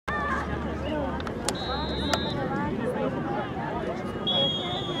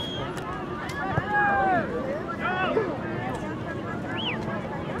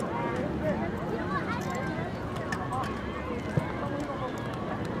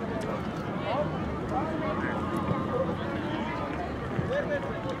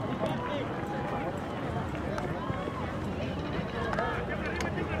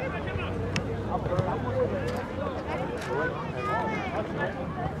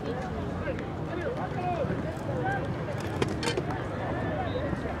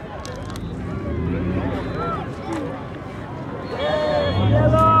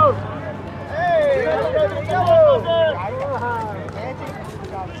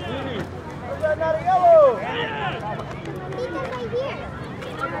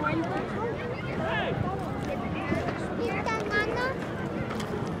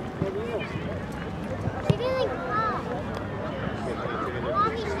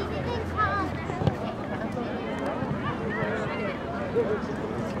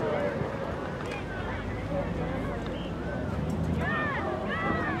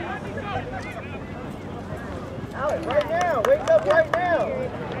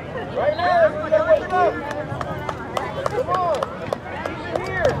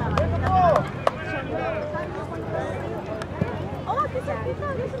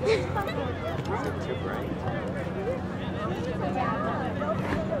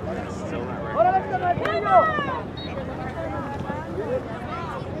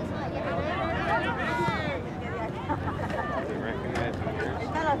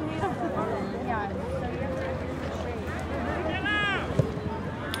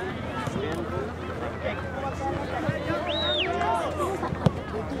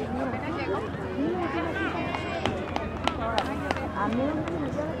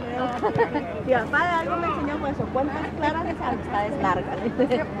Mi papá algo me enseñó con eso, cuentas claras de amistades largas.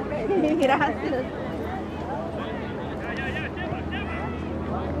 Gracias.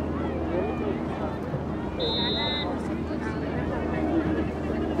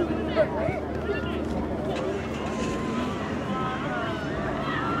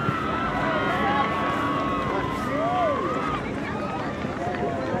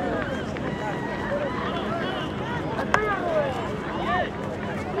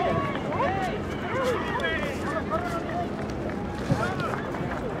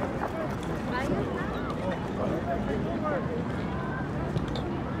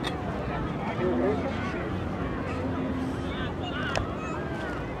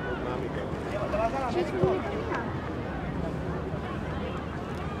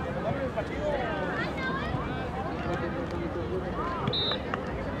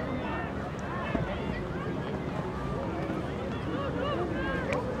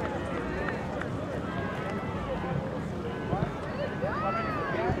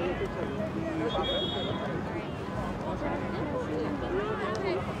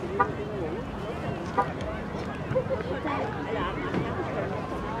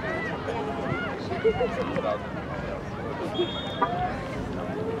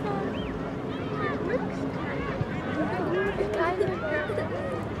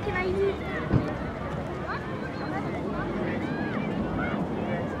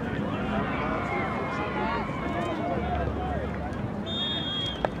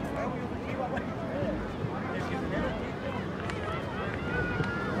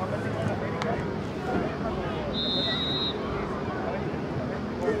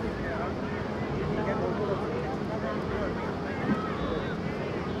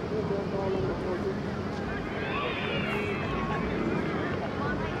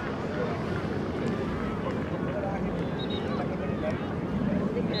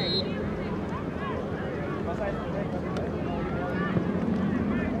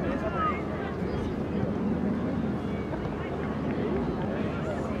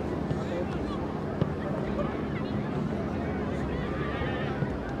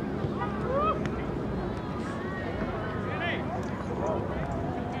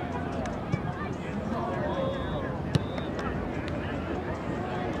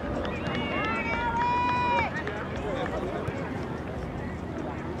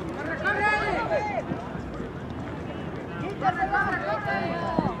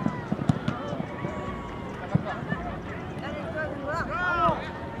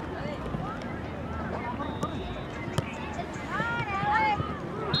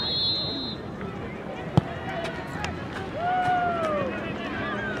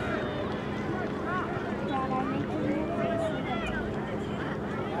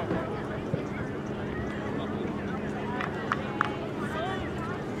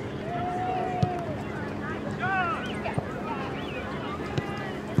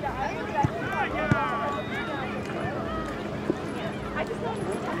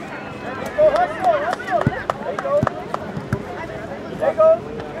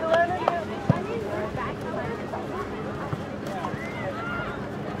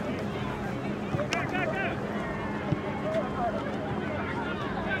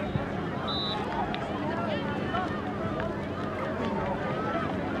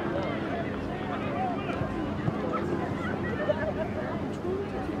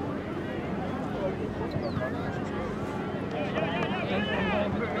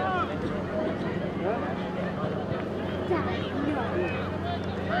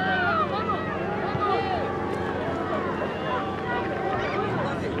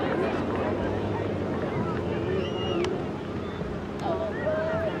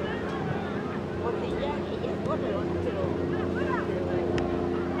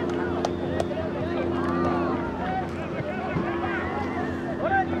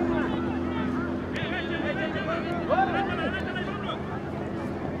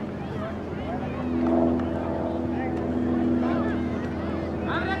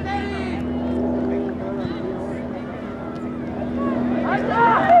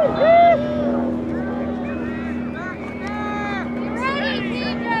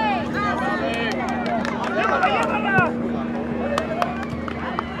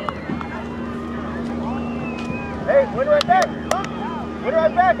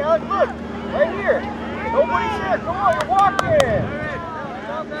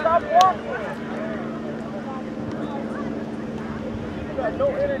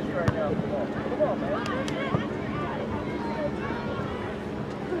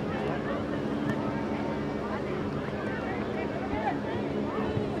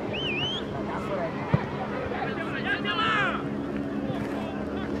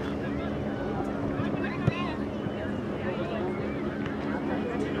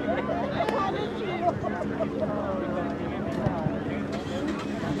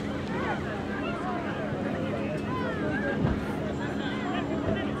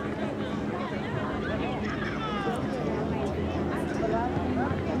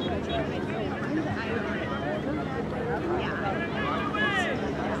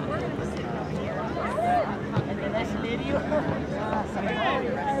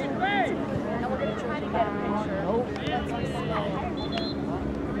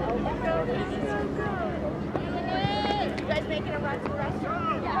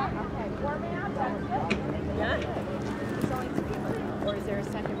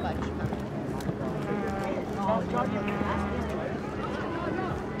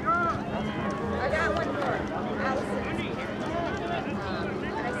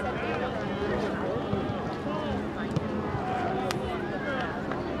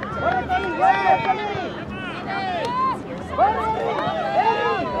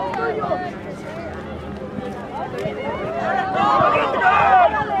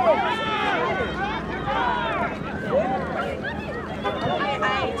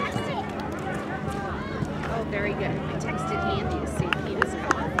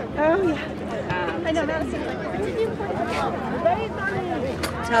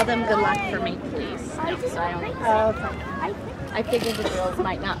 Tell them good luck for me, please. No, so I don't. Oh, okay. I figured the girls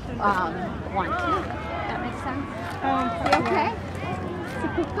might not want to. That makes sense. Sì, okay? Si è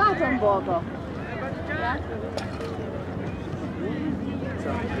piccato un poco. Yeah? So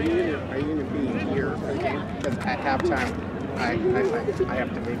are you gonna be here for the game? Because at halftime, I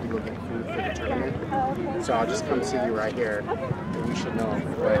have to maybe go get food for the tournament. Oh, okay. So I'll just come see you right here. And you should know.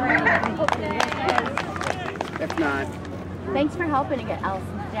 But if not. Thanks for helping to get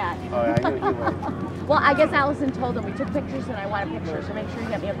Allison's dad. Oh, I knew you would. Well, I guess Allison told him we took pictures and I want a picture, so make sure you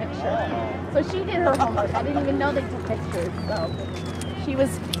get me a picture. So she did her homework. I didn't even know they took pictures, so she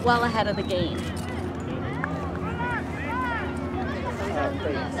was well ahead of the game.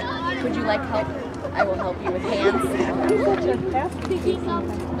 Would you like help? I will help you with hands. Picking up?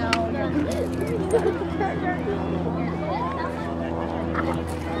 No,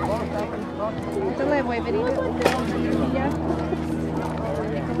 Ito le vuoi venire?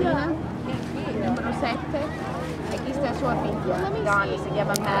 Nicolina, numero 7. E chi sta sua figlia? Donna, si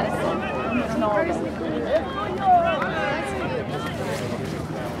chiama Madison. 9.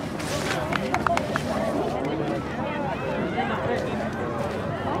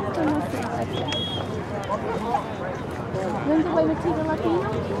 Non ti vuoi mettere il latino?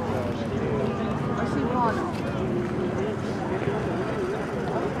 O si buono?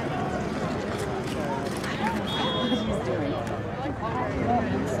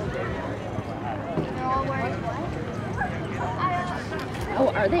 Oh,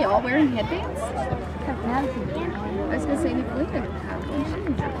 are they all wearing headbands? I was going to say Nicolina didn't have one. She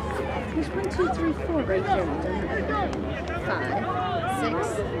didn't have. There's 1, 2, 3, 4 right there. 5,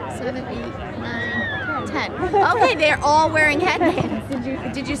 6, 7, 8, 9, 10. Okay, they're all wearing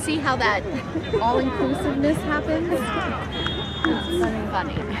headbands. Did you see how that all-inclusiveness happens? That's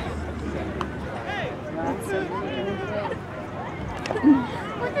funny.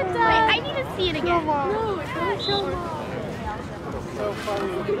 Look at that. Wait, I need to see it again. No, don't show me. So funny.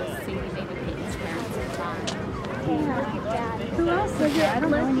 See, maybe Peyton's parents are fine. Who else was it? I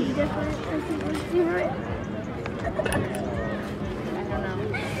don't know. I don't know.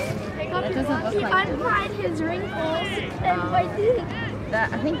 That doesn't look He like it. unfried his wrinkles and by doing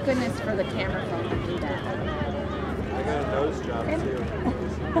That, I think goodness for the camera phone to do that. I got a nose job too.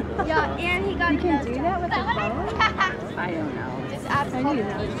 yeah, and he got You can do that with a phone? I don't know. It's I need absolutely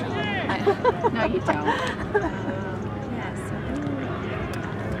that. No, you don't. Yes.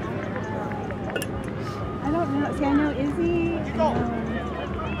 I don't know. See, I know Izzy. I know,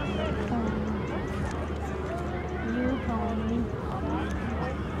 you, Pony.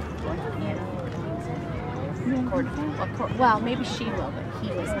 Well, maybe she will, but he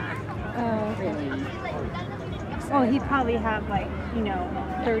was not really. Oh, he'd probably have like, you know,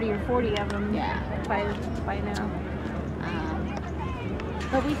 30 or 40 of them by now.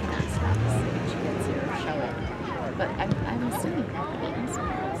 But we can ask her when she gets here or show it. But I'm assuming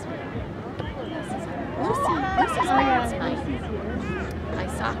Lucy's parents might. I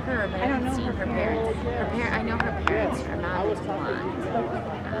saw her, but I haven't seen her parents. I know her parents are not as blonde.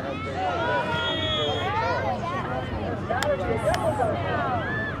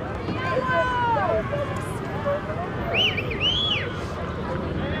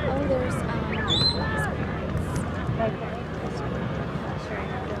 Oh, there's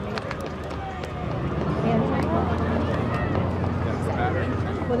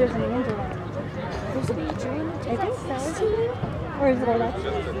Well, there's an Angela. there's an Adrian. I think so. Or is it Alexis?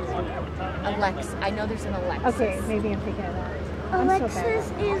 Alex. I know there's an Alexis. Okay, maybe I'm thinking of that. I'm so Alexis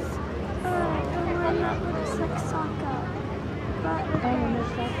bad. is the one that looks like Sokka. Oh, and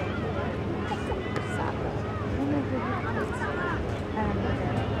there's that.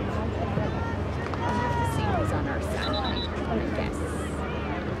 I'll have to see who's on our side. I guess.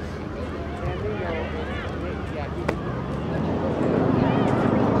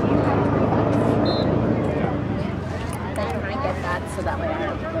 Can I get that so that way I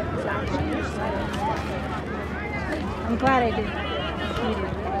don't stop change? I'm glad I did.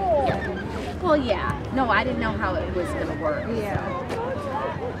 Yeah. Well, yeah. No, I didn't know how it was going to work. Yeah.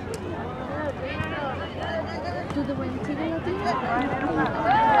 Do the wing to the okay.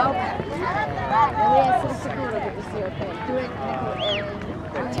 And we have some security with the CRP. Do it,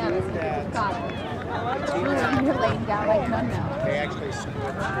 got it. You're laying down like no. They actually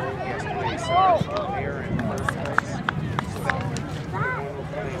scored yesterday, so Aaron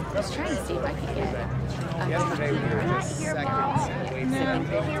Just trying to see if I can get it. yesterday we were just seconds away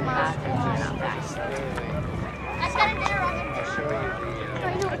from I got a dinner on the I'll show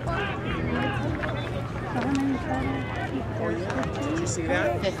you did you see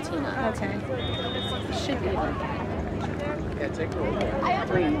that? 15 on. Okay. Should be like Yeah, take a look.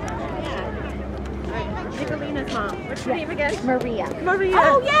 3. Nicolina's mom. What's your name again? Maria. Maria.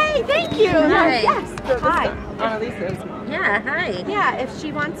 Oh, yay! Thank you. Hi. Yes. Hi. Annalisa's mom. Yeah, hi. Yeah, If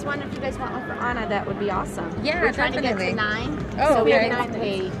she wants one, if you guys want one for Anna, that would be awesome. Yeah, We're trying definitely. to get to 9. Oh, so we okay. have to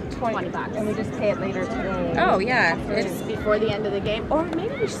pay $20. And we just pay it later today. Oh, yeah. It's before the end of the game. Or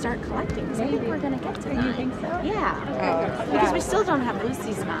maybe we should start collecting. I think we're going to get to 9. You think so? Yeah. Because we still don't have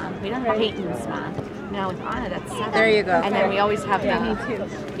Lucy's mom. We don't have Peyton's mom. Now with Anna, that's 7. There you go. And then we always have Yeah, the... me too.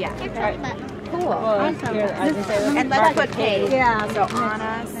 Yeah. Cool. Awesome. And let's put Kate. Yeah. So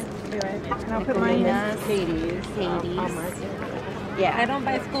Anna's, Do it. And I'll put mine in. Katie's. Yeah. I don't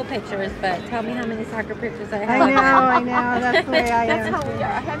buy school pictures, but tell me how many soccer pictures I I have. know. That's the way I That's am. how we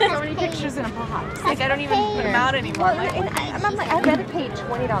are. I have so many pictures in a box. Like I don't even put them out anymore. And I'm like, I'd rather pay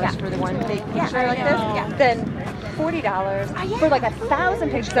 $20 for the one big picture like this than $40 for like 1,000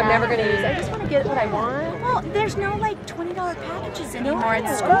 pictures I'm never going to use. I just want to get what I want. Well, there's no like $20 packages anymore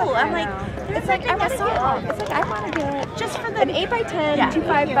at school. I'm like, It's like I want to get. It's like I want to get just for the an 8x10, 2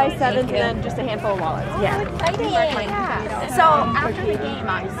 5x7s, and then just a handful of wallets. yeah. Yeah. So after the game,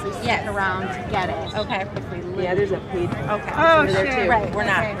 obviously, stick around to get it. Okay. Yeah, there's a page. Okay. Oh, We're there sure. too. Right, we're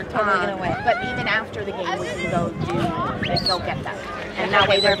not. We're totally going to win. But even after the game, we can go get them. And that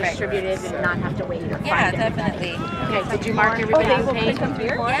way they're distributed and not have to wait or Yeah, find it. definitely. Okay, did you mark everybody on the page?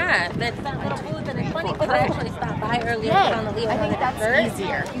 Yeah, that's it's funny because I actually stopped by earlier on the Leo. I think that's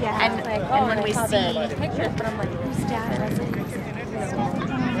easier. Yeah. And, Like, and when I we saw see the pictures, but I'm like, whose dad was it?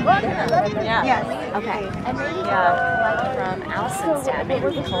 Yeah. Yes. Okay. And maybe we'll collect from Allison's dad. Maybe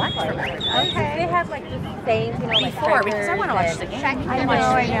we can collect from everybody. Okay. They have like the same, you know, like Before, because I want to watch the game.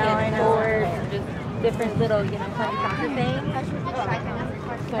 I know. Or just different little, you know, fun soccer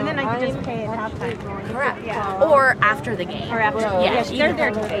things. And then I can just pay at halftime. Correct. Yeah. Or after the game. Or after. Yeah, They're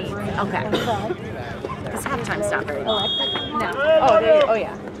there till 8. Okay. Because halftime's not very long. No. Oh,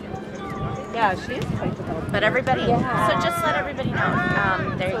 yeah. Yeah, she is quite developed. But everybody, so just let everybody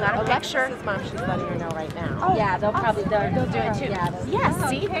know. There you got a picture. Alexis's mom, she's letting her know right now. Oh, yeah, they'll probably they'll do it too. Yeah,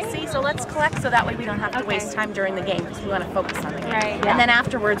 see, so let's collect so that way we don't have to waste time during the game because we want to focus on the game. Right. And then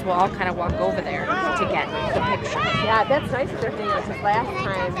afterwards, we'll all kind of walk over there to get the picture. Yeah, that's nice that they're doing it because last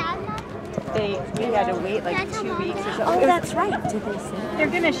time we had to wait like 2 weeks or so. Oh, that's right. Did they say? They're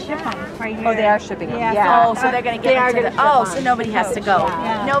gonna ship them right here. Oh, they are shipping them. Yeah. Yeah. Oh, so they're going to get into the, oh, so nobody has to go.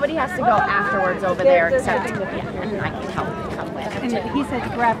 Yeah. Nobody has to go afterwards over there They're except, doing the yeah, and I can help come with. And he said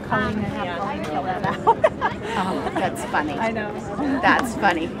grab Colleen and have Colleen fill that out. Oh, that's funny. I know. That's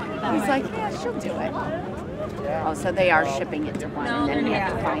funny. He's like, yeah, she'll do it. Oh, so they are shipping it to one, and then we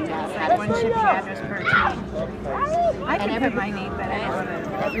have to find out how to One shipping address per team. I can put my name, but I don't want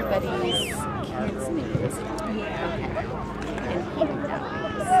to. everybody's kid's name is and he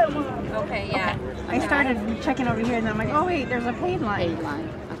knows. Okay, yeah. I started checking over here, and I'm like, oh wait, there's a paid line. Paid line.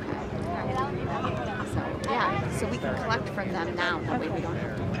 Okay. So yeah, so we can collect from them now. That way we don't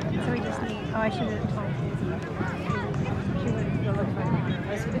have to. So we just need. Oh, I should have told you. She would go look for it.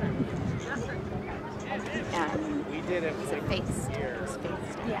 We did it. Was it face? It was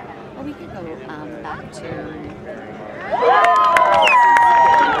face. Yeah. Well, we could go back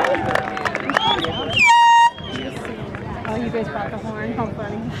Oh, you guys brought the horn. How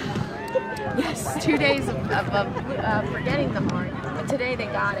funny. Yes, 2 days of forgetting the horn, but today they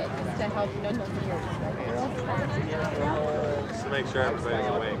got it just to help no fear. Just to make sure everybody's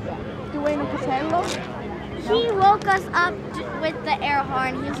awake. Duane Patello? He woke us up with the air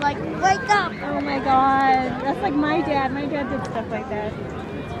horn. He's like, wake up! Oh my god. That's like my dad. My dad did stuff like that.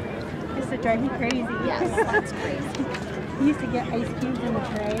 It used to drive me crazy. Yes, that's crazy. He used to get ice cubes in the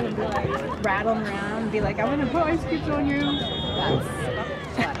tray and be like, rattle them around and be like, I want to put ice cubes on you. That's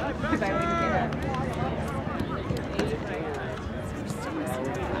funny. Because I wouldn't get up.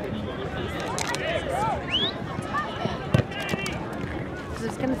 I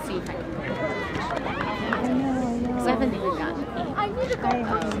was going to see if I can because I haven't even gotten I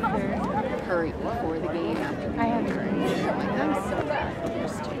haven't either. hurry before the game after the I haven't game. either. Like, I'm so bad.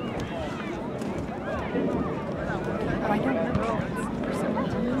 There's two. Oh, I don't know.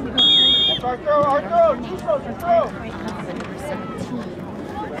 For some reason. Number 17.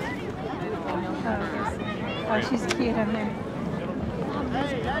 I know her. Oh, she's cute on there.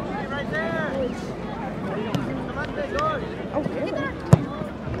 Oh, really?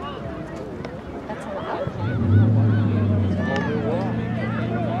 That's allowed?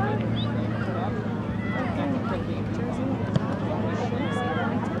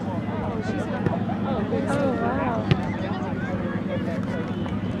 Oh, wow.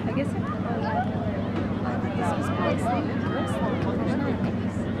 I guess it.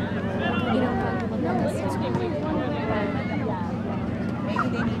 Maybe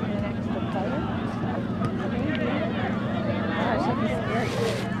they needed an extra player? Oh, she'd be scary.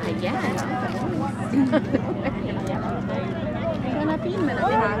 I guess. Siya na team na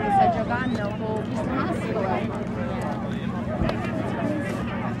natin sa jogando ko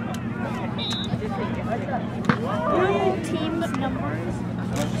team's numbers.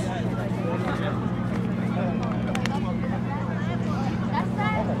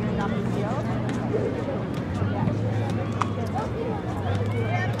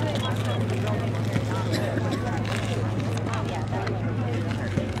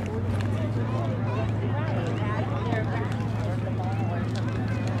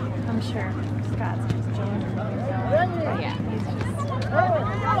 I'm sure Scott's just joined. Yeah, he's just.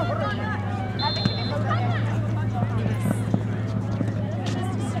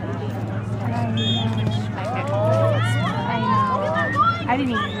 I know. I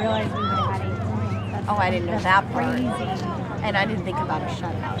didn't even realize we would have had 8 points. That's Oh, I didn't know that part. crazy. And I didn't think about a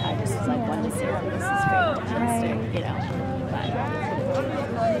shutout. I just was like 1-0. This is fantastic, you know.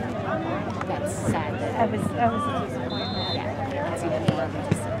 But that's sad that That was a disappointment. yeah, it's even more of a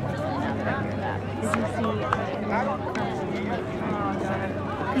disappointment now that I hear that. Did you see? Oh god,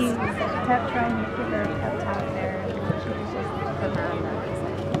 he kept trying to get her kept out there. She was just The mom that was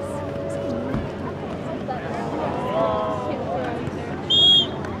like,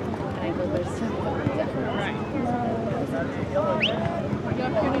 and I go, there's something different.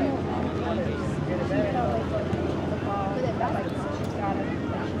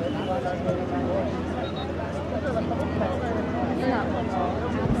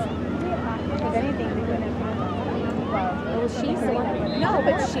 If anything, we wouldn't have had. Well, she's the one. No,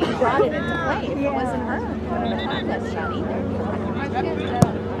 but she brought it into play. If it wasn't her, we wouldn't have had that shot either. I mean,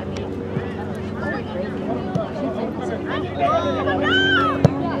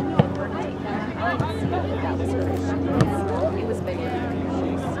 that was her. It was bigger. She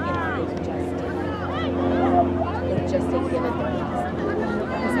was, you know, just give it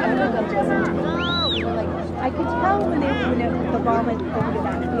I could tell when the ball went over to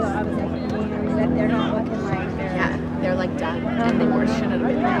that field, I was like, man, that they're not looking like they're... Yeah, they're like done, and they were should have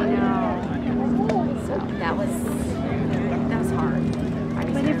been I done. know. So that was hard.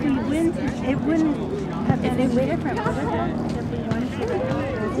 But if we win, it wouldn't have been any different, would it? If we won today?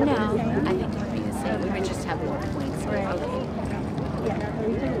 No, I think it would be the same. We would just have more points. Right. Okay.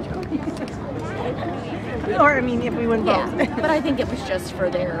 Or, I mean, if we win both. Yeah, but I think it was just for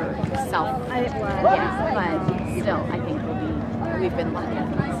their self. Yeah, but still, I think we've been lucky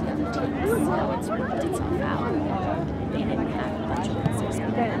with these other teams. So it's worked itself out. They didn't have much of this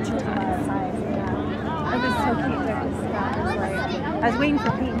experience. It was so cute that Scott was like, I was waiting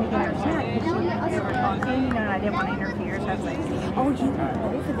for Peyton to get her snack because they were talking, and I didn't want to interfere, so I was like, oh, you were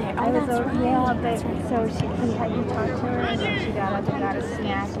over there. I was over, yeah, but so he talked to her, and then she got up and got a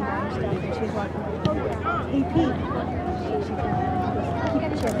snack and all her stuff, and she was like, hey, Pete. She said, keep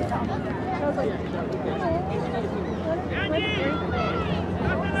it chilly. So I was like,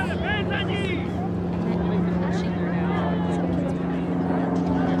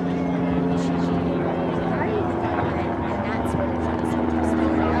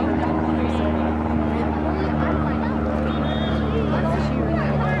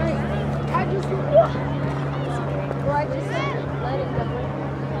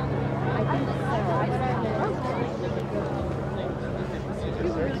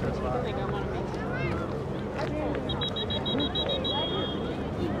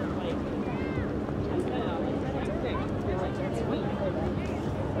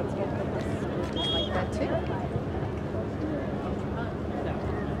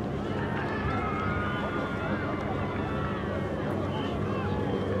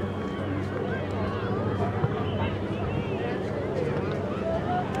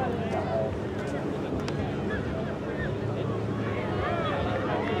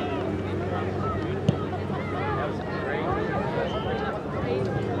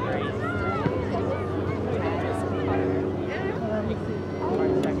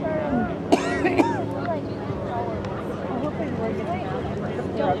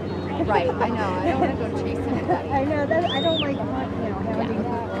 Right, I know. I don't want to go chase anybody. I know that I don't like, having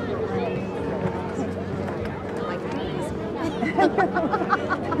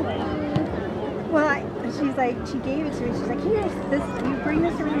well, she's like, she gave it to me. She's like, here, this, you bring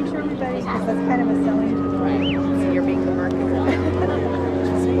this around to everybody because that's kind of a selling tool. Right. So you're being the marketer. Which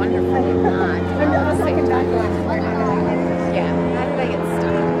is wonderful. Not. I'll second back on. Yeah. How did I get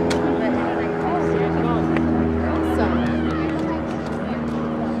stuck?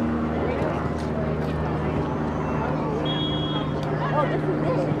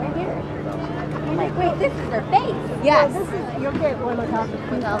 Wait, this is their face. Yes. So this is, you'll get one without the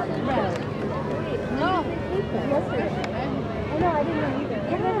without the No. yesterday. I know, I didn't know either.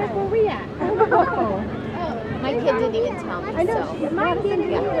 Where were we at? My kid didn't even tell me. I know, So. my kid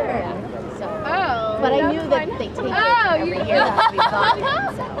didn't either. Yeah. So. Oh. But I knew that they take it every year that we bought it.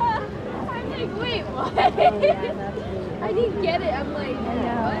 So. I'm like, wait, what? I didn't get it. I'm like, I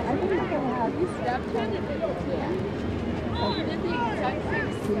know. I think it's gonna have. you Snapchat it? You did the exact same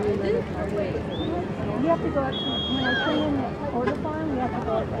wait. You have to go up to, when I came in the order farm, you have to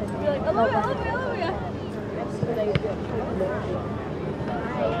go up and You're like, Olivia.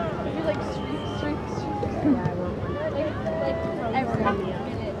 You're like, streak. Like every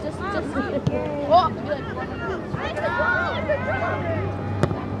minute. Just see it. Whoa. You're like,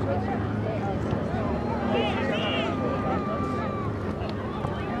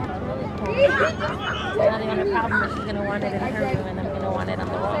 Now the only problem is she's gonna want it in her room, and I'm gonna want it on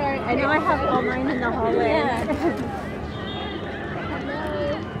the wall. I know I have all mine in the hallway. Yeah.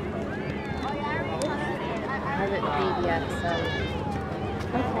 I haven't paid yet, so.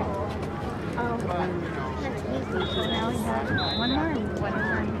 Okay. Now we have one more.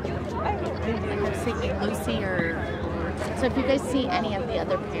 I'm thinking Lucy or. So if you guys see any of the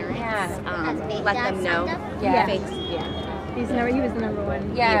other parents, let them know. Yeah. Yeah. He was the number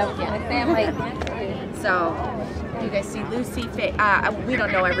one. Yeah, Yeah. my family. So you guys see Lucy. We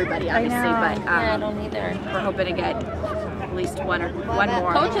don't know everybody, obviously, know. but Yeah, I don't either. we're hoping to get at least one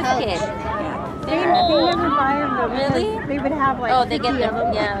more. Coach's kid. Yeah. They never buy them though. Really? Because they would have like Oh, they get 50 of them.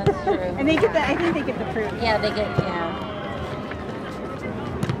 them. Yeah, that's true. And they get the, I think they get the fruit. Yeah, they get,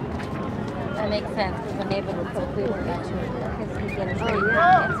 that makes sense, because the neighbor would so we were not sure. Because we get them.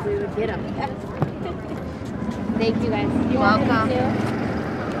 Yes, we would get them. thank you guys. You're welcome.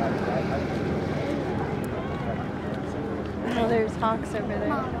 Oh, there's hawks over there.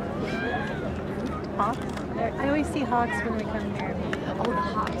 Hawks? I always see hawks when we come here. Oh, the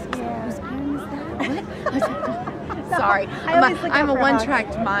hawks. Yeah. Whose pen is that? Sorry, I always look I'm out a for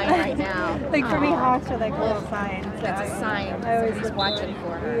one-tracked mind right now. Like for me, hawks are like little signs. So That's a sign. I always Somebody's look watching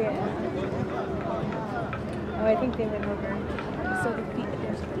for her. Yeah. Oh, I think they went over. So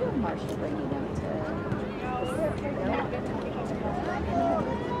there's a field marshal bringing them to.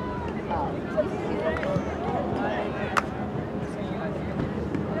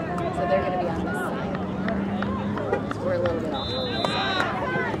 So they're going to be on this side. So we're a little bit off on this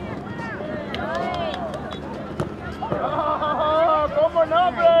side.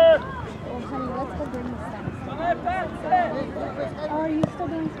 Well, honey, let's go bring the snacks. Oh, are you still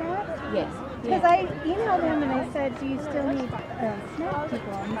doing snacks? Yes. Because I emailed him and I said, do you still need snack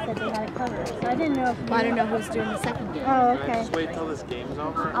people? And he said they had it covered. So I didn't know if Well, I don't know who's doing the second game. Oh, okay. Just wait till this game's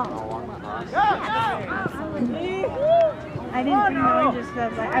over and I'll walk across. I didn't bring the oranges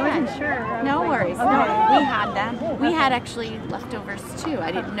because I wasn't sure. I was No like, worries. okay. No, we had them. We had actually leftovers too.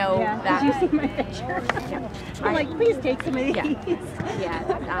 I didn't know Yeah, that. did you see my picture? I'm like, please take some of these.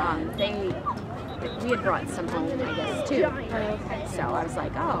 Yeah. We had brought some home, I guess, too. So I was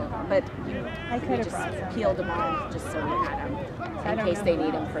like, oh, but I could we have just brought some. peeled them all just so we had them in case they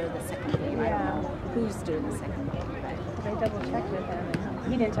need them for the second game. I don't know who's doing the second game, but I double checked with him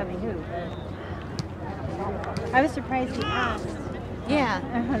and he didn't tell me who. I was surprised he asked. yeah.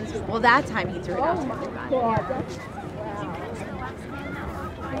 Well, that time he threw it out to everybody.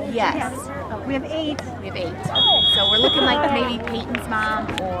 Yes. We have 8. We have 8. So we're looking like maybe Peyton's mom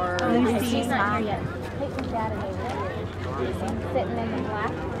or Lucy's mom. Peyton's dad is over here. Sitting in the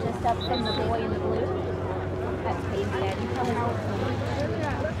black, just up from the boy in the blue. That's Peyton's dad. You probably know.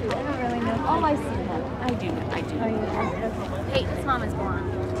 I don't really know. Oh, I see him. I do. Oh, yeah. Peyton's mom is blonde.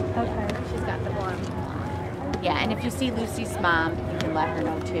 Okay. She's got the blonde. Yeah, and if you see Lucy's mom, you can let her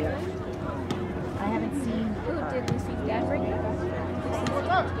know too. I haven't seen. Ooh, did Lucy's dad bring her?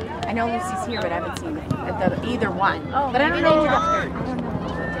 I know Lucy's here, but I haven't seen either one. Oh, but I maybe don't know. they I dropped don't know who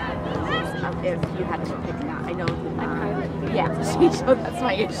the dad is. If you had to pick it out, I know. Yeah, so that's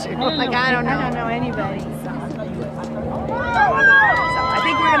my issue. Like I don't know. I don't know anybody. So I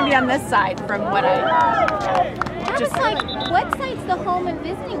think we're gonna be on this side from what I just. Like, what side's the home and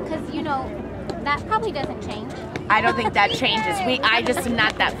visiting? Because that probably doesn't change. I don't think that changes. I just am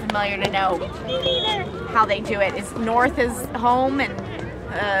not that familiar to know how they do it. Is north is home and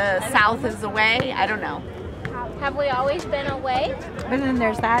south is away? I don't know. Have we always been away? But then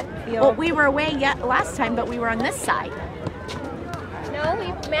there's that field. Well, we were away last time, but we were on this side. No,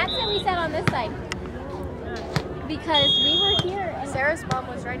 Matt said we sat on this side. Because we were here and Sarah's mom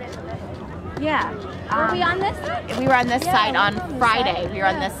was right in it. Yeah. Were we on this side? We were on this side on Friday. We were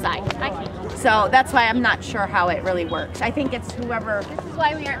on this side. So that's why I'm not sure how it really works. I think it's whoever. This is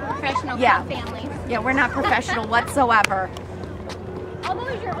why we aren't professional Yeah. cat families. Yeah, we're not professional whatsoever. Although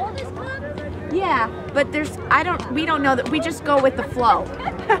is your oldest club? Yeah, but we don't know that. We just go with the flow.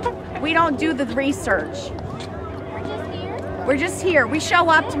 We don't do the research. We're just here. We're just here. We show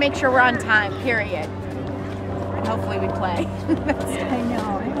up to make sure we're on time, period. And hopefully we play. I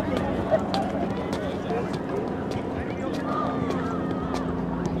know.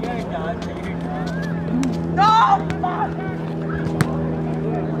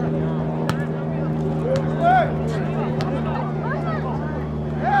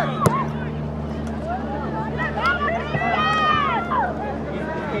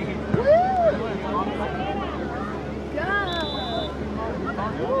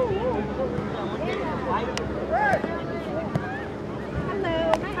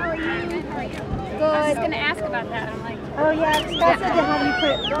 I was just going to ask about that. I'm like, Oh yeah, Scott said to have you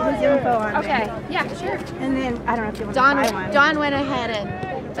put his info on okay, there. yeah, sure. And then, I don't know if you want to buy one. Don went ahead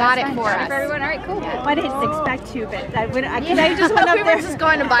and got it for For us. everyone, all right, cool. I didn't expect to, but I just went up We there. were just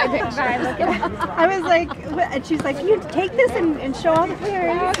going to buy pictures. I was like, and she's like, you take this and show all the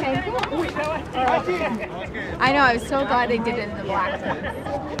players. Okay, cool. I know, I was so glad they did it in the black one.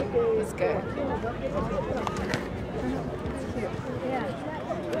 It was good.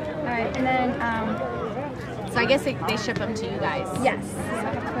 All right, and then, So I guess they ship them to you guys. yes.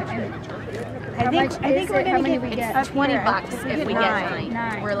 I think we're how going many to we get get? It's $20 if we get 9.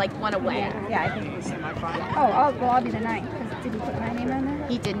 Nine. We're like one away. Yeah, I think I'll be the 9th. Did you put my name on there?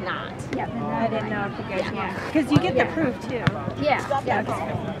 He did not. Yeah, then I didn't know if you guys want. Because you get the proof too. Yeah, yeah, okay.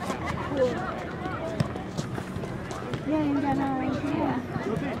 Yeah, you got no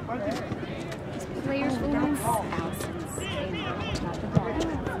Players will win. Allison's favorite, not the dog.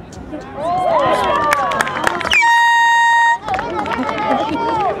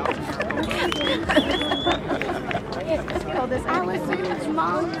 Allison's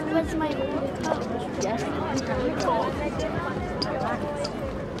mom was my old coach. Yes.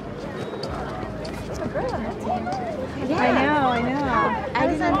 I know. I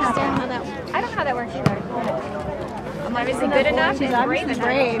didn't understand how that. I don't know how that works either. I'm like, Is he good enough? She's and brave obviously enough?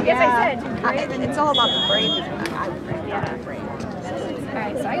 brave, Yes, yeah. I said. Brave and It's all about the brave. yeah. All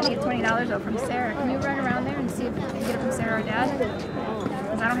right, so I can get $20 though from Sarah. Can you run around there and see if you can get it from Sarah or Dad?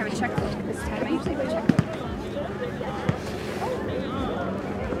 Because I don't have a checkbook this time. I usually have a checkbook.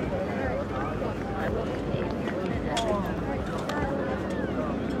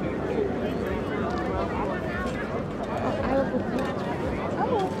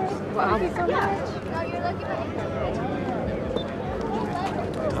 Wow. Thank you so much.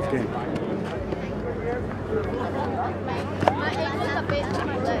 Okay.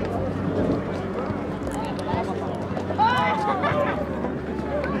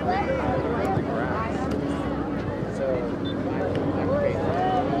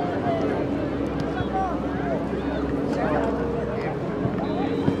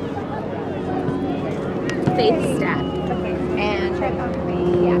 Faith stat. And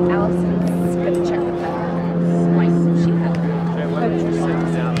yeah, Allison's gonna check with the wife if she has her. Okay, why don't you sit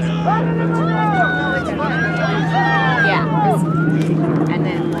down there? Yeah. And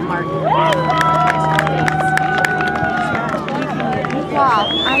then Mark. Well,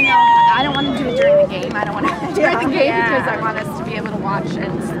 I know. I don't want to do it during the game. I don't want to do it during the game because I want us to be able to watch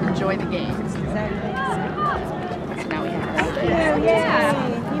and enjoy the games. So now we have.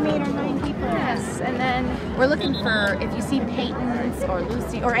 Yeah. You made our 9 people. Yes, and then we're looking for, if you see Peyton's or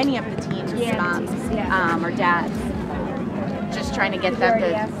Lucy or any of the teams, moms or dads, just trying to get them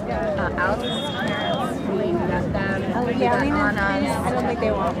to Allison's parents. We got them. Oh, We yeah, got we know. Anna's. I don't think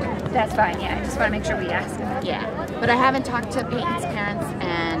they want. That's fine. Yeah, I just want to make sure we ask them. Yeah, but I haven't talked to Peyton's parents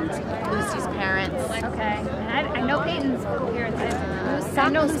and Lucy's parents. Okay. And I know Peyton's parents. I know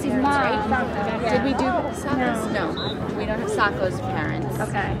Sacco's Lucy's parents, mom. right? Did we do Sacco's? No, we don't have Sacco's parents.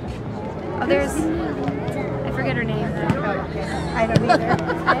 Okay. Oh, there's. I forget her name. I don't either.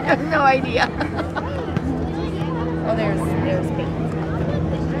 I have no idea. Oh, there's Peyton.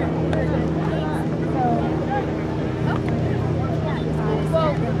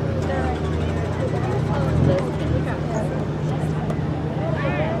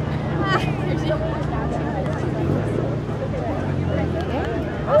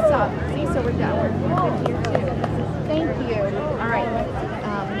 Awesome. See, so we're done. We're good here too. Thank you. All right.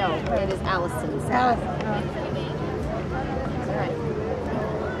 No, it is Allison's. All right.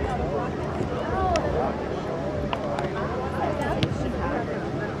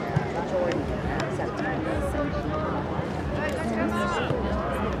 Jordan.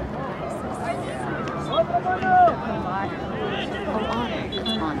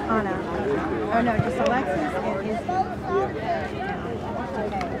 Anna. Oh no, just Alexis and Izzy.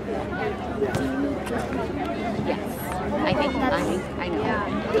 Yes. I know.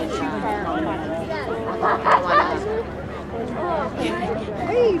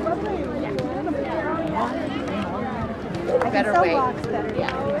 Better way.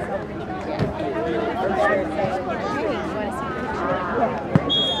 Yeah.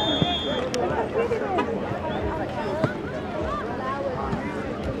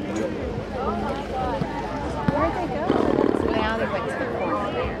 Where'd they go? So now they went to the corner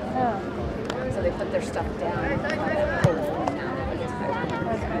there. So they put their stuff down. I kind of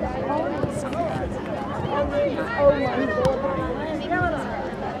let it slide.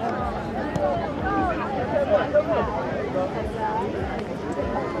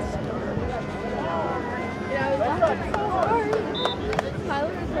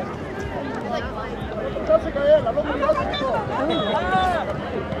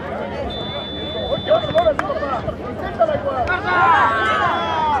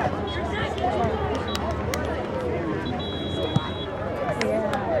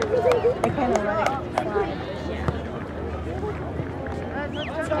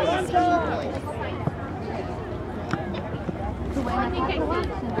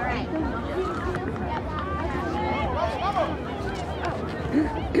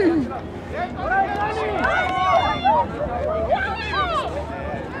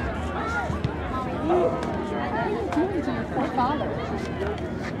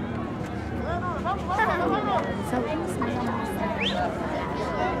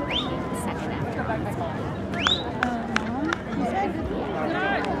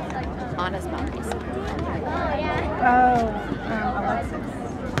 Anna's mom is.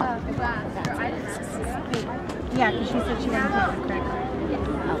 Alexis. Yeah, because she said she wanted to take the cracker.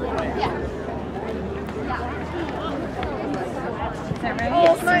 Is that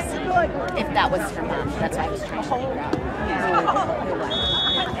right? If that was her mom, that's why I was trying to figure out. Yeah.